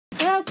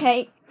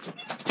Okay.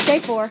 Day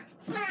 4.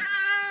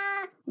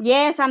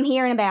 Yes, I'm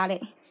hearing about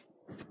it.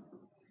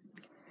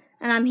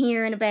 And I'm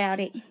hearing about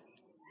it.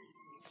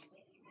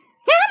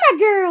 Hi, my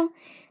girl.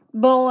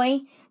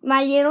 Boy,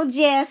 my little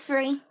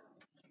Jeffrey.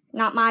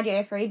 Not my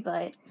Jeffrey,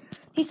 but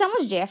he's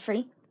someone's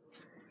Jeffrey.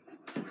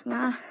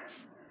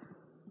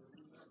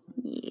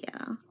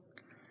 Yeah.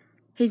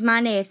 He's my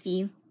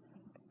nephew.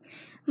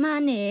 My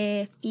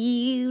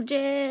nephew,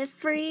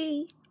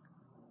 Jeffrey.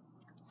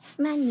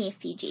 My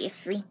nephew,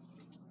 Jeffrey.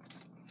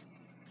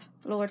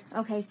 Lord.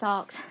 Okay,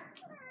 socks.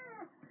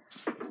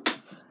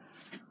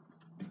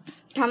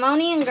 Come on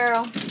in,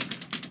 girl.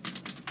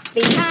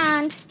 Be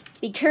kind.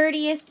 Be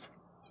courteous.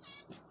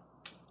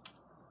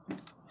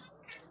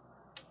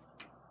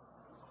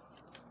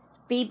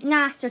 Be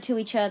nicer to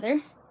each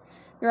other.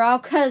 You're all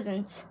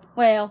cousins.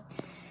 Well,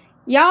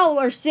 y'all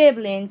are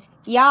siblings.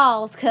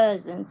 Y'all's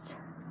cousins.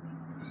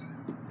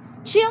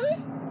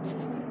 Chilton?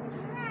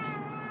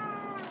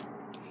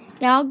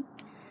 Y'all?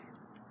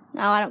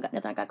 No, I don't got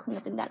nothing. I got cleaned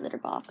up in that litter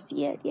box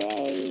yet.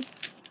 Yay.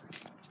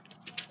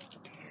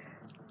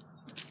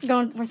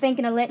 We're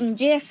thinking of letting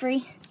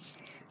Jeffrey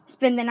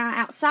spend the night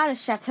outside of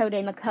Chateau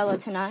de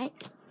McCullough tonight.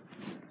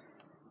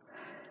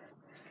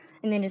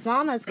 And then his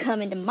mama's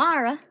coming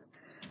tomorrow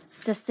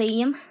to see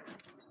him.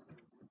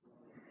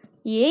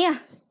 Yeah.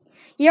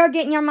 You're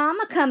getting your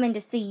mama coming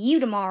to see you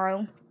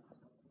tomorrow.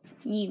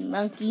 You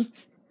monkey.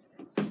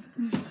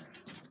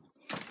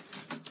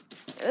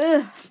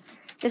 Ugh.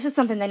 This is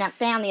something they not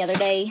found the other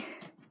day.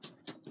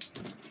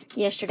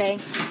 Yesterday.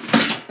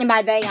 And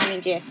by they, I mean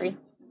Jeffrey.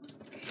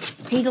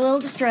 He's a little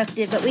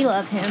destructive, but we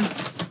love him.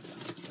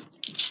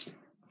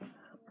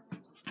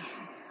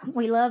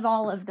 We love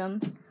all of them,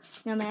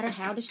 no matter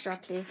how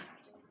destructive,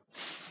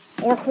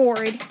 or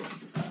horrid,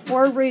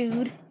 or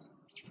rude.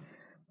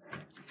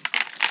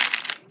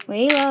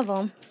 We love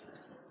them.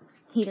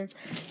 Heathens.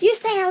 You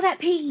stay out of that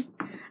pee.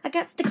 I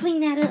got to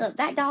clean that up.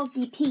 That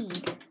doggy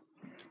peed.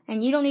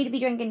 And you don't need to be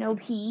drinking no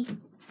pee.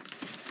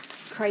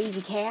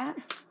 Crazy cat.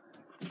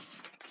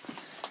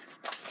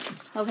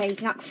 Okay,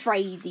 he's not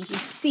crazy.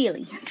 He's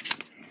silly.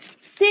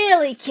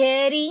 Silly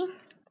kitty.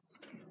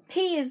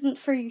 Pee isn't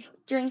for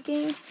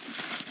drinking.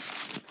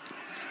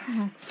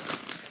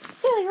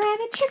 Silly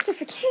rabbit. Tricks are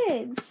for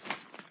kids.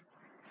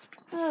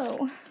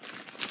 Oh.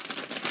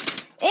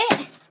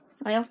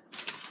 Well.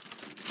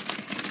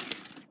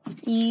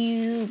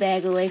 You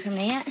bag away from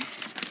that.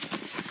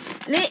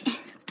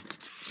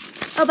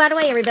 Oh, by the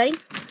way, everybody.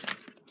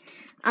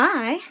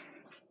 I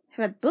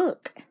have a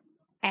book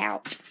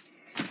out.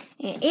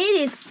 And it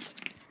is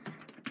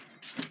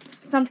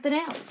something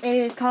else. It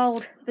is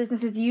called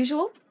Business as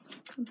Usual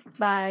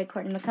by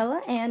Courtney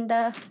McCullough. And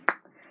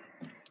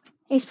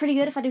it's pretty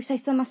good if I do say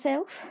so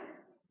myself.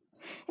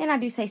 And I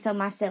do say so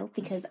myself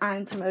because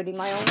I'm promoting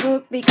my own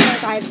book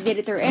because I did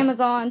it through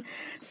Amazon.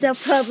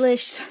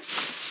 Self-published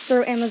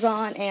through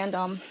Amazon. And,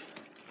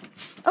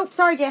 oh,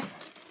 sorry, Jeff.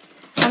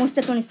 I almost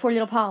stepped on his poor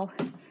little paw.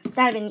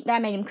 That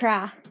made him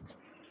cry.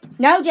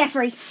 No,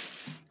 Jeffrey.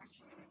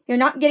 You're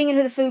not getting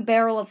into the food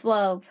barrel of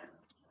love.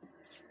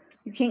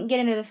 You can't get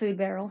into the food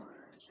barrel.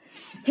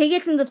 He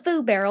gets into the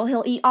food barrel,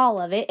 he'll eat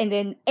all of it, and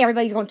then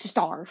everybody's going to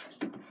starve.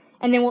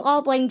 And then we'll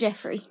all blame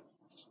Jeffrey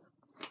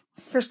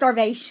for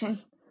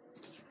starvation.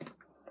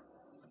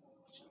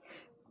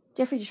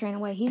 Jeffrey just ran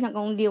away. He's not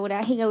going to deal with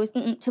that. He goes,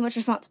 too much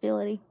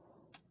responsibility.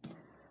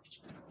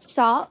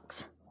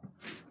 Socks.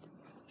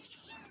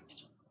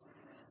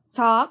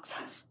 Socks.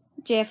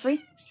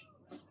 Jeffrey.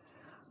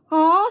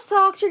 Aw,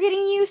 Socks, you're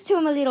getting used to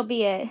him a little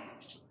bit.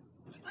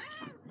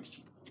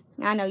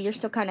 I know, you're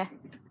still kind of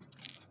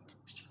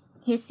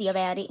hissy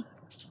about it.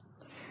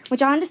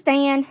 Which I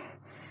understand.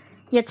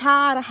 You're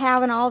tired of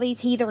having all these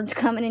heathens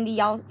coming into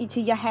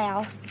your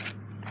house.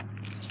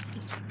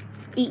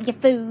 Eating your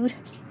food.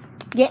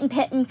 Getting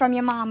petting from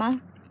your mama.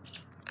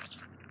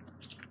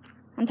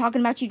 I'm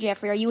talking about you,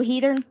 Jeffrey. Are you a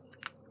heathen?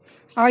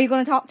 Are you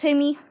going to talk to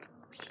me?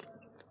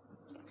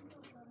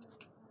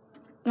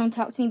 You want to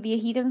talk to me, be a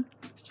heathen?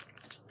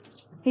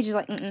 He's just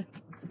like, I'm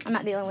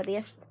not dealing with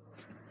this.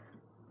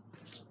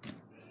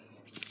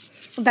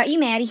 What about you,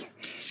 Maddie?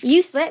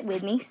 You slept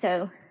with me,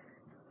 so.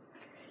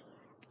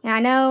 Now, I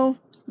know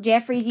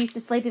Jeffrey's used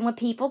to sleeping with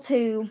people,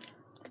 too.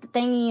 But the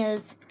thing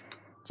is,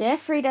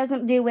 Jeffrey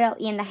doesn't do well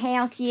in the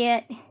house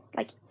yet.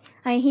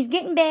 I mean, he's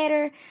getting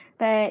better,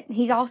 but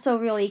he's also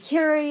really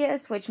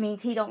curious, which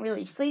means he don't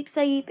really sleep,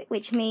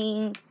 which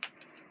means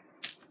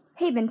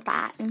he been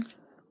fighting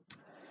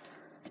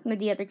with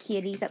the other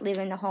kitties that live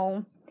in the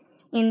home.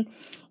 In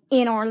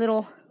our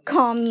little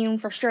commune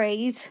for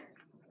strays.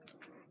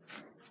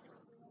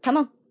 Come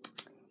on.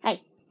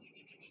 Hey.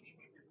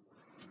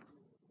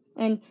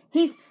 And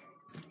he's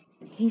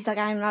like,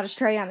 I'm not a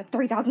stray, I'm a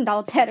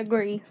 $3,000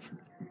 pedigree.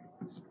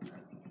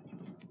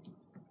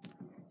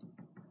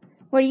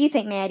 What do you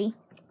think, Maddie?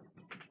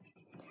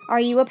 Are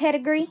you a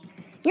pedigree?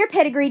 You're a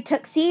pedigree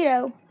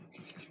tuxedo.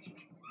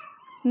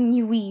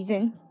 You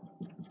wheezing.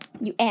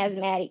 You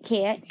asthmatic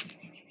cat.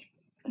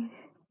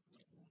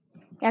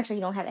 Actually,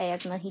 he don't have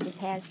asthma. He just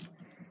has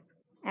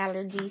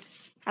allergies.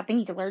 I think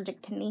he's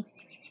allergic to me.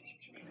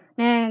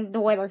 Nah, the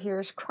weather here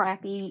is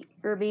crappy.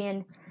 You're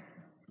being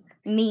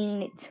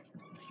mean.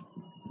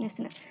 It's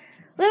enough.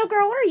 Little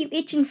girl, what are you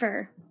itching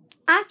for?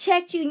 I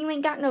checked you and you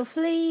ain't got no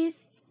fleas.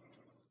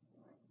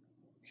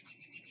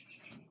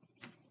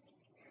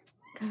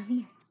 Come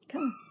here.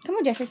 Come on. Come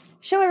on, Jeffrey.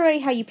 Show everybody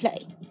how you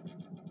play.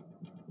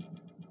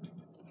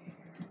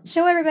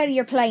 Show everybody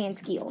your playing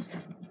skills.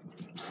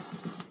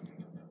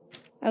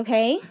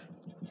 Okay?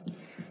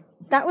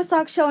 That was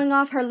Sock showing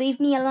off her leave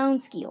me alone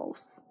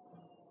skills.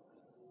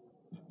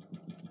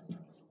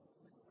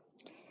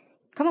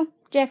 Come on,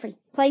 Jeffrey.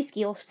 Play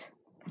skills.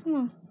 Come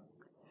on.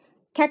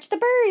 Catch the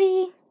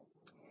birdie.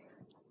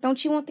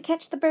 Don't you want to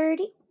catch the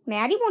birdie?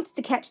 Maddie wants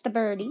to catch the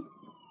birdie.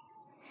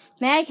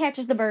 Maddie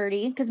catches the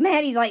birdie because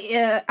Maddie's like,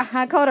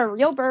 I caught a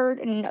real bird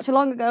and not too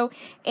long ago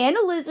and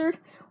a lizard,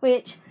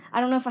 which I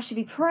don't know if I should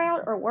be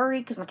proud or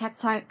worried because my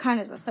cat's kind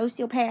of a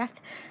sociopath.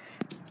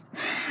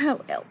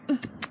 Oh, well.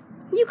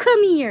 You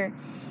come here.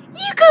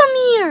 You come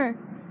here.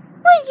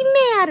 What's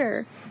the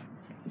matter?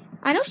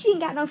 I know she ain't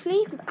got no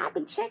fleas because I've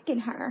been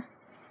checking her.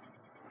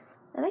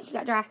 I think she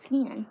got dry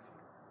skin.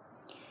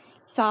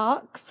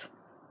 Socks.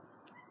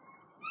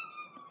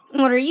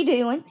 What are you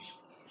doing?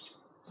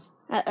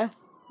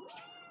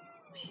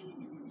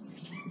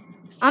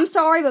 I'm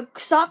sorry, but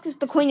Socks is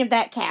the queen of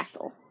that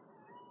castle.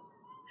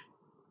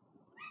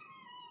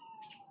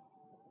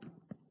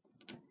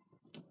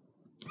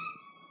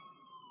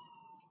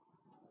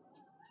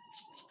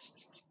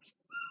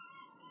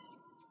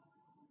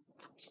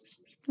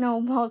 No,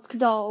 Ma's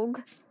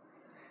dog.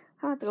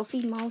 I have to go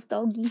feed Ma's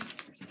doggy.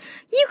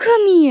 You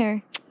come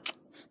here.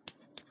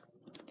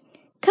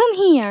 Come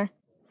here.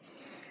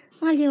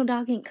 My little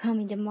dog ain't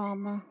coming to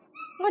Mama.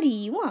 What do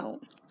you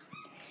want?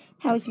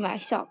 How's my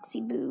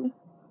Socksy boo?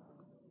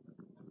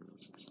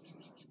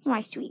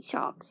 My sweet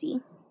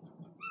Socksy.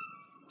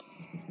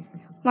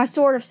 My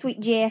sort of sweet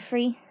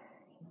Jeffrey.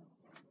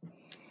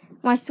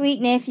 My sweet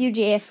nephew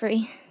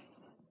Jeffrey.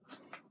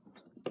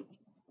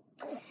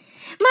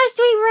 My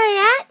sweet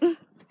rat.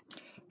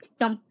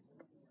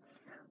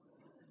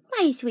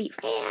 My sweet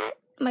rat.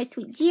 My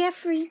sweet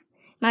Jeffrey.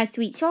 My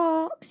sweet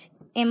Socks.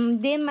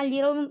 And then my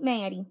little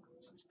Maddie.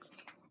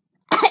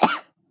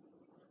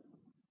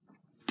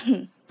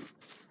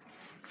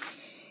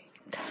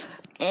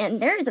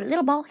 And there is a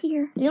little ball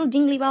here. Little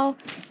jingly ball.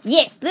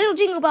 Yes, little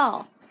jingle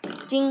ball.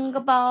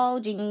 Jingle ball,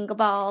 jingle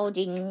ball,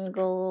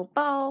 jingle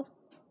ball.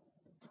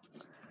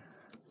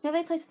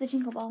 Nobody plays with the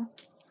jingle ball.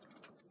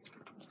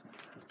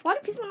 Why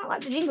do people not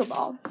like the jingle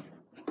ball?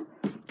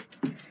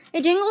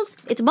 It jingles.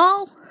 It's a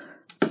ball.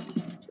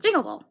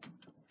 Jingle ball.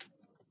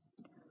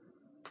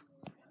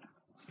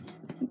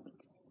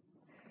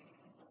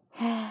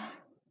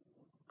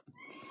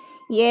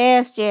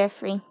 Yes,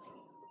 Jeffrey.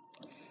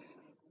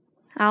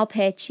 I'll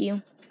pet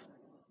you.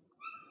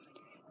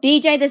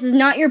 DJ, this is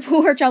not your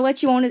porch. I'll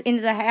let you on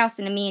into the house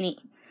in a minute.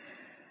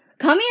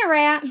 Come here,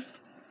 rat.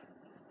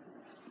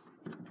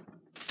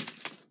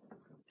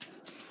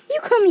 You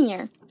come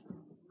here.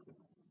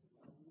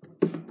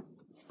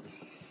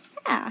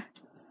 Ah.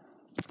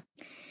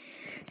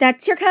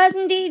 That's your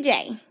cousin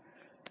DJ.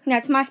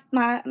 That's my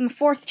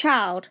fourth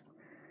child.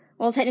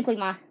 Well, technically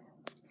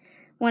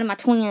one of my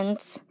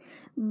twins.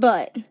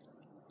 But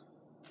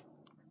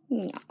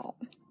no.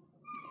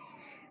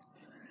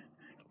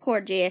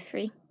 Poor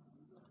Jeffrey.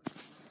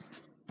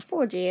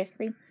 Poor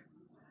Jeffrey.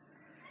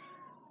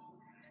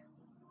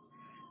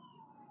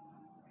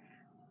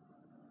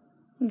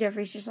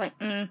 Jeffrey's just like,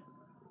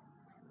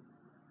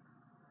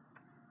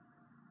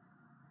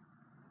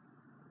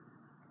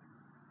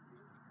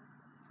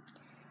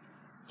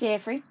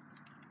 Jeffrey,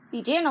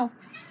 be gentle.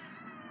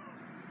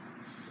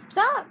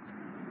 Socks.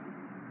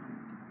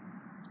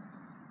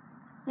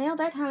 Well,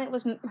 that time it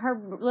was her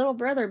little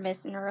brother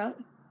messing her up.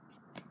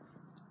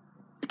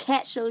 The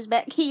cat shows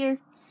back here.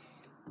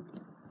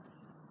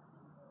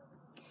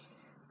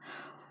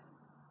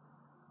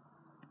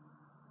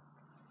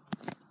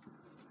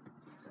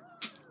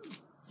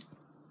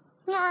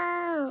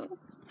 No.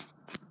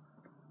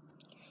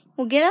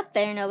 Well, get up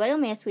there. Nobody'll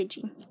mess with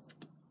you.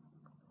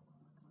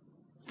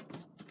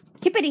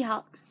 Hippity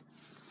hop.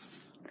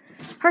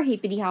 Her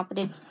hippity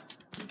hoppeted.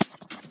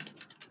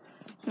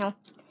 No.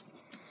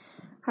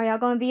 Are y'all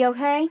gonna be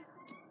okay?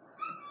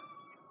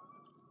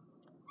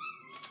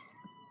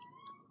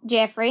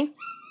 Jeffrey,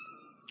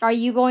 are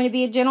you going to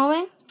be a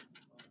gentleman?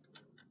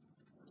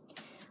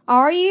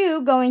 Are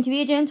you going to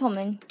be a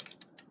gentleman?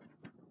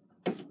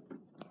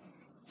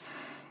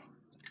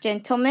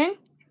 Gentleman?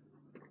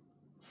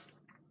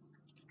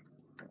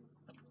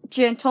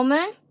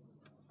 Gentleman?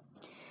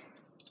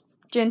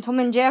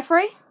 Gentleman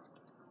Jeffrey?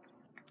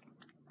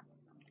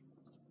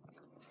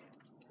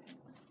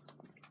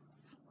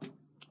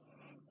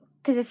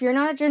 Because if you're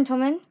not a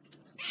gentleman...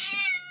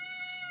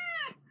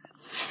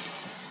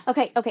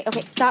 Okay.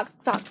 Socks.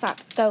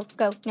 Go.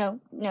 No.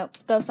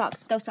 Go,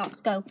 Socks. Go.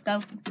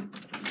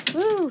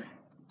 Woo.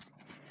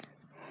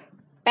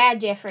 Bad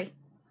Jeffrey.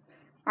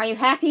 Are you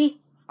happy?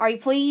 Are you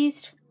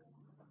pleased?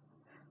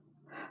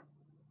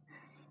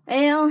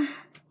 Well,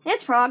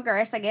 it's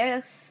progress, I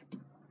guess.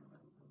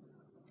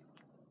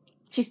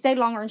 She stayed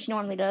longer than she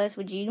normally does.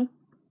 Would you?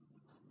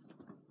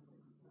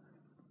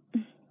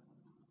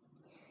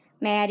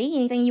 Maddie,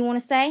 anything you want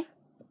to say?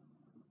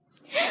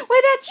 What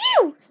about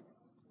you?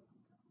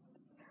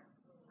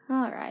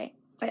 Alright.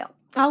 Well,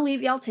 I'll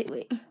leave y'all to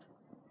it.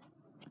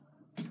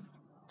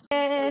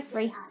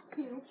 Jeffrey.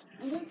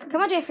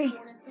 Come on, Jeffrey.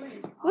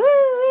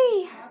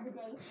 Woo-wee.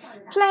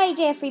 Play,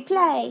 Jeffrey,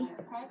 play.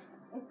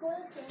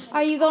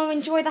 Are you going to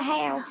enjoy the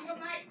house?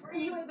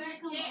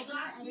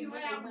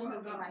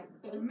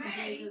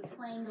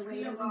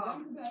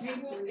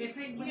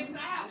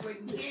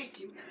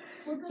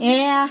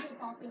 Yeah.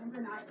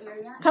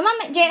 Come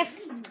on,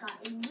 Jeff.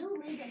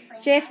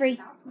 Jeffrey.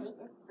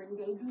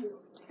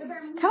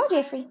 Come on,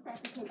 Jeffrey.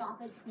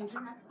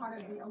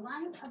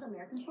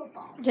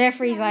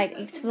 Jeffrey's like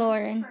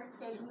exploring.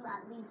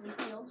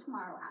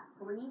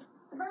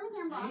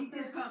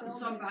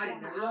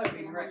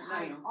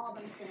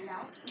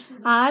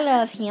 I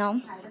love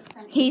him.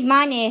 He's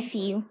my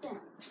nephew.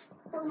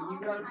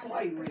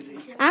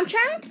 I'm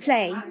trying to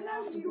play.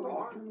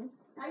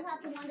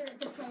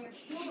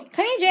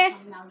 Come here, Jeff.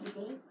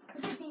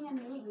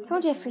 Come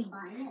on, Jeffrey.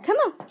 Come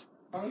on.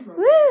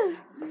 Woo!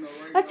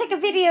 Let's take a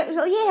video.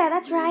 Yeah,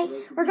 that's right.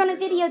 We're going to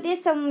video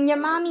this so your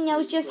mommy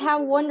knows just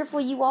how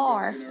wonderful you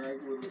are.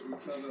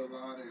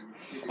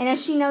 And as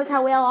she knows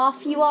how well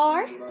off you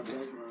are.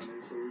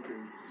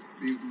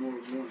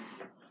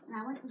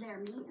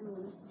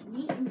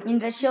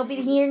 And that she'll be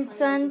here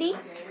Sunday.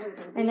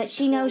 And that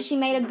she knows she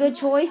made a good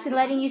choice in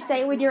letting you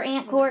stay with your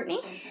Aunt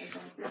Courtney.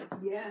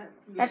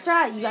 That's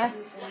right. You got.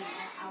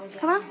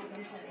 Come on.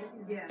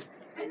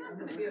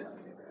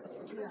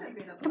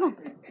 Come on.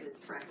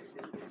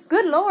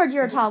 Good Lord,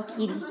 you're a tall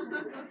kitty.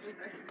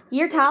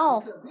 You're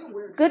tall.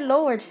 Good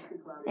Lord.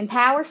 And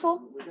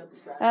powerful.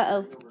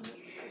 Uh-oh.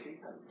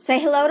 Say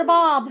hello to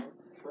Bob.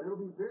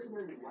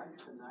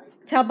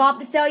 Tell Bob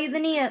to sell you the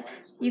nip.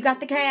 You got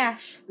the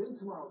cash.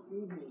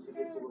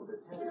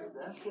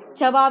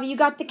 Tell Bob you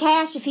got the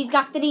cash if he's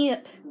got the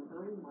nip.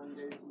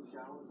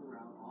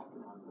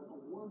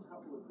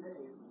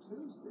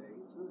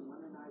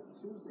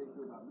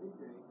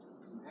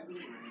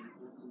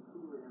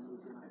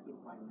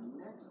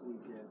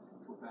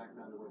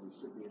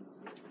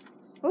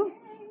 Ooh.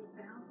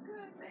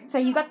 So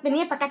you got the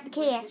nip, I got the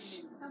cash.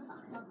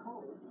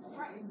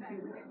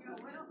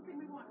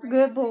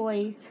 Good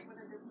boys.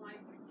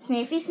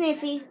 Sniffy,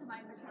 sniffy.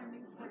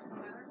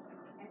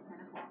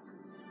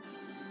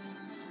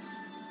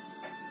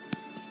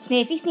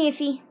 Sniffy,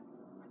 sniffy.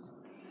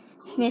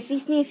 Sniffy,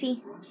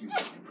 sniffy.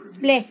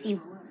 Bless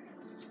you.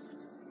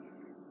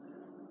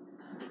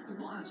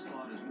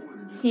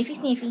 Sniffy,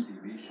 sniffy.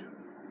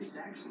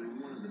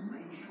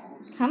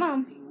 Come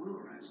on.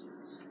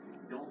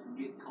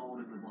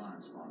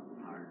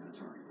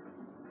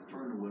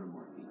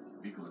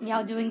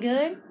 Y'all doing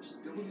good?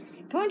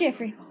 Come on,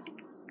 Jeffrey.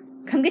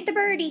 Come get the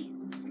birdie.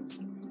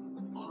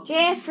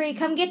 Jeffrey,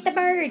 come get the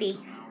birdie.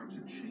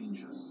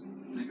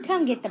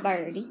 Come get the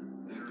birdie.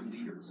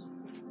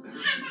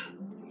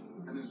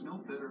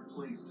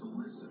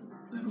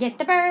 Get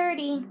the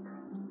birdie.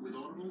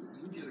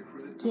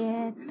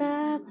 Get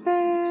the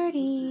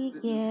birdie.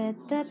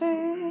 Get the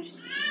birdie.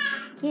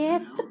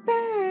 Get the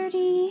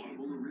birdie.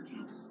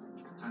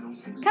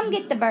 Come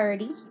get the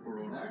birdie.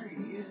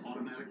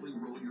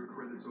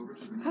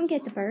 Come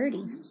get the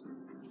birdie.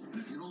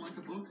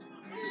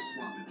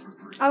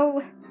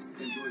 Oh,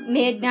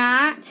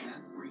 Midnight.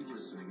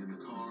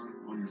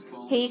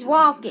 He's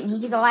walking.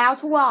 He's allowed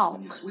to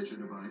walk.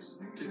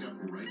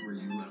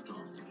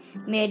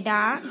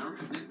 Midnight.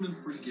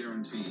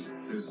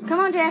 Come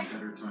on, Jeff.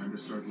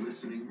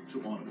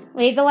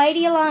 Leave the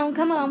lady alone.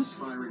 Come on.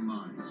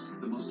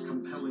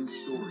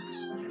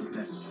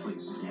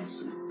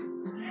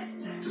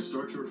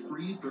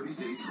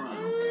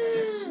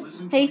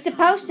 He's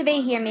supposed to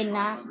be here,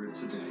 Midnight.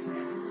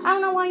 I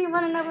don't know why you're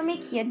running over me,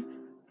 kid.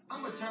 I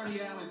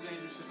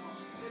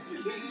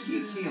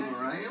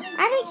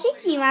didn't kick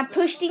him. I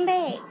pushed him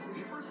back.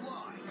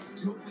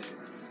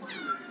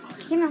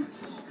 Come on.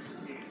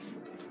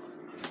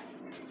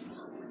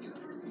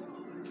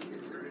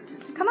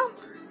 Come on.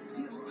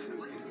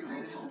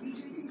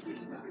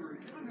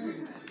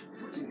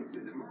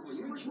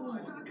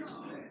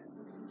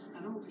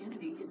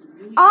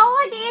 All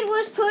I did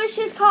was push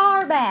his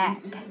car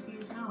back.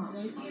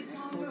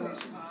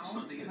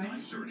 Sunday at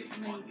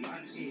 9:30 on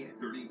ABC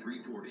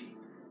 3340.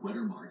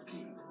 Weathermark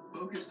Keith.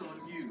 Focused on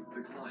you,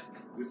 the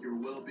client, with your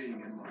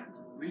well-being in mind.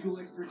 Legal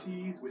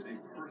expertise with a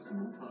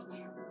personal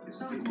touch. It's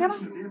not Come much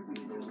on.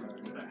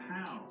 different, but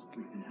how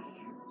we can help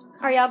you.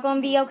 Are y'all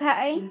gonna be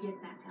okay?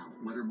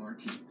 Weathermark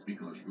Keith,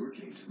 because your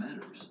case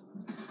matters.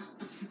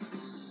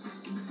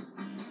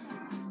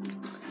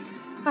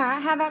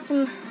 Alright, how about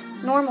some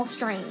normal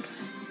string?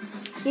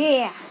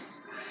 Yeah.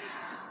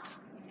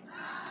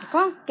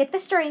 Come on, get the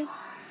string.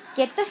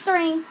 Get the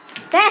string.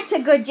 That's a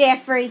good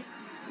Jeffrey.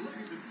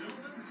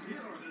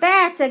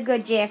 That's a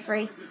good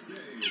Jeffrey.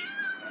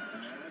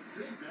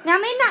 Now,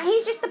 Midnight,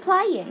 he's just a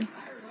playing.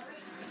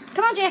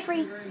 Come on,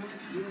 Jeffrey.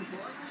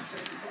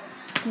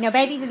 No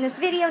babies in this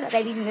video. No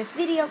babies in this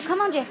video.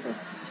 Come on, Jeffrey.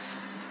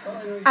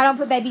 I don't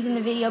put babies in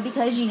the video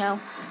because, you know,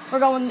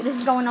 this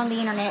is going on the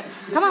internet.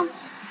 Come on.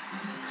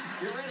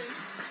 You're ready.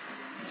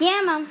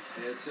 Yeah, Mom.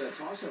 It's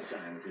toss-up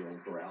time if you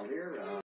want to corral here.